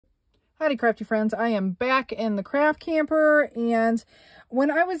Howdy crafty friends, I am back in the craft camper, and when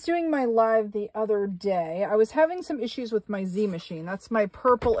I was doing my live the other day, I was having some issues with my Z machine. That's my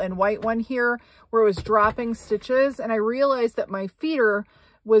purple and white one here where it was dropping stitches, and I realized that my feeder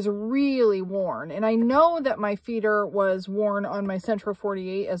was really worn, and I know that my feeder was worn on my Sentro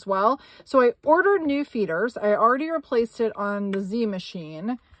 48 as well. So I ordered new feeders. I already replaced it on the Z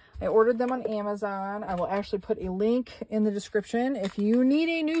machine. I ordered them on Amazon. I will actually put a link in the description if you need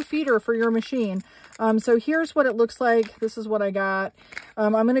a new feeder for your machine. So here's what it looks like. This is what I got.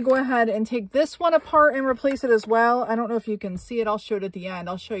 I'm going to go ahead and take this one apart and replace it as well. I don't know if you can see it. I'll show it at the end.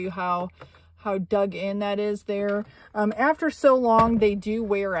 I'll show you how dug in that is there. After so long, they do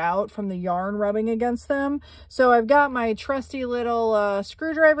wear out from the yarn rubbing against them. So I've got my trusty little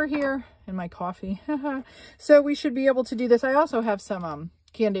screwdriver here and my coffee. So we should be able to do this. I also have some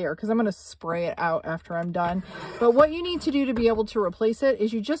canned air because I'm going to spray it out after I'm done. But what you need to do to be able to replace it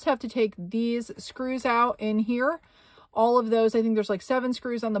is you just have to take these screws out in here. All of those, I think there's like 7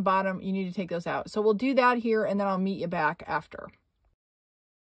 screws on the bottom. You need to take those out. So we'll do that here and then I'll meet you back after.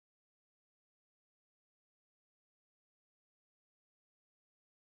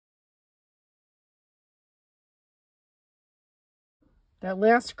 That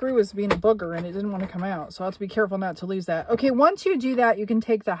last screw was being a booger and it didn't want to come out. So I'll have to be careful not to lose that. Okay, once you do that, you can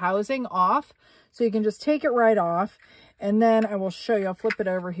take the housing off. So you can just take it right off. And then I will show you, I'll flip it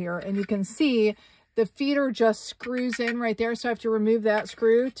over here. And you can see the feeder just screws in right there. So I have to remove that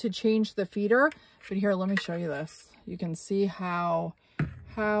screw to change the feeder. But here, let me show you this. You can see how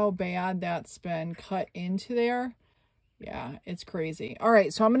bad that's been cut into there. Yeah, it's crazy. All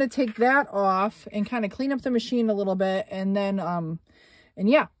right, so I'm going to take that off and kind of clean up the machine a little bit. And then, and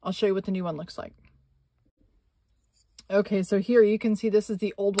yeah, I'll show you what the new one looks like. Okay, so here you can see this is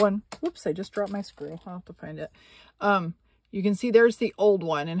the old one. Whoops, I just dropped my screw. I'll have to find it. You can see there's the old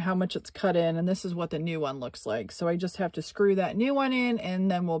one and how much it's cut in, and this is what the new one looks like. So I just have to screw that new one in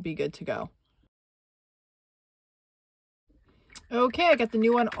and then we'll be good to go. Okay, I got the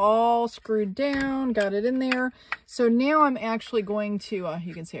new one all screwed down, got it in there. So now I'm actually going to,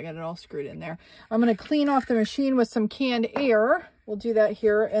 you can see I got it all screwed in there. I'm going to clean off the machine with some canned air. We'll do that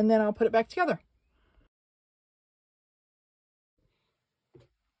here, and then I'll put it back together.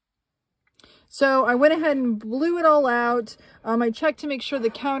 So I went ahead and blew it all out. I checked to make sure the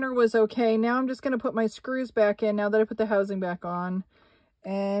counter was okay. Now I'm just going to put my screws back in now that I put the housing back on.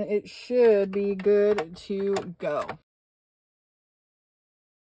 And it should be good to go.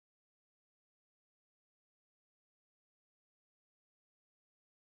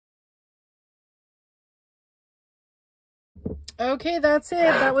 Okay, that's it.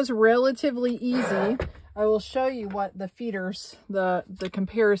 That was relatively easy. I will show you what the feeders, the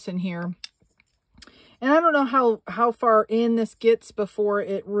comparison here. And I don't know how far in this gets before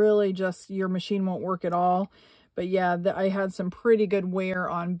it really just, your machine won't work at all. But yeah, I had some pretty good wear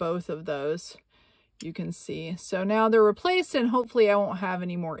on both of those. You can see. So now they're replaced and hopefully I won't have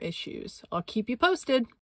any more issues. I'll keep you posted.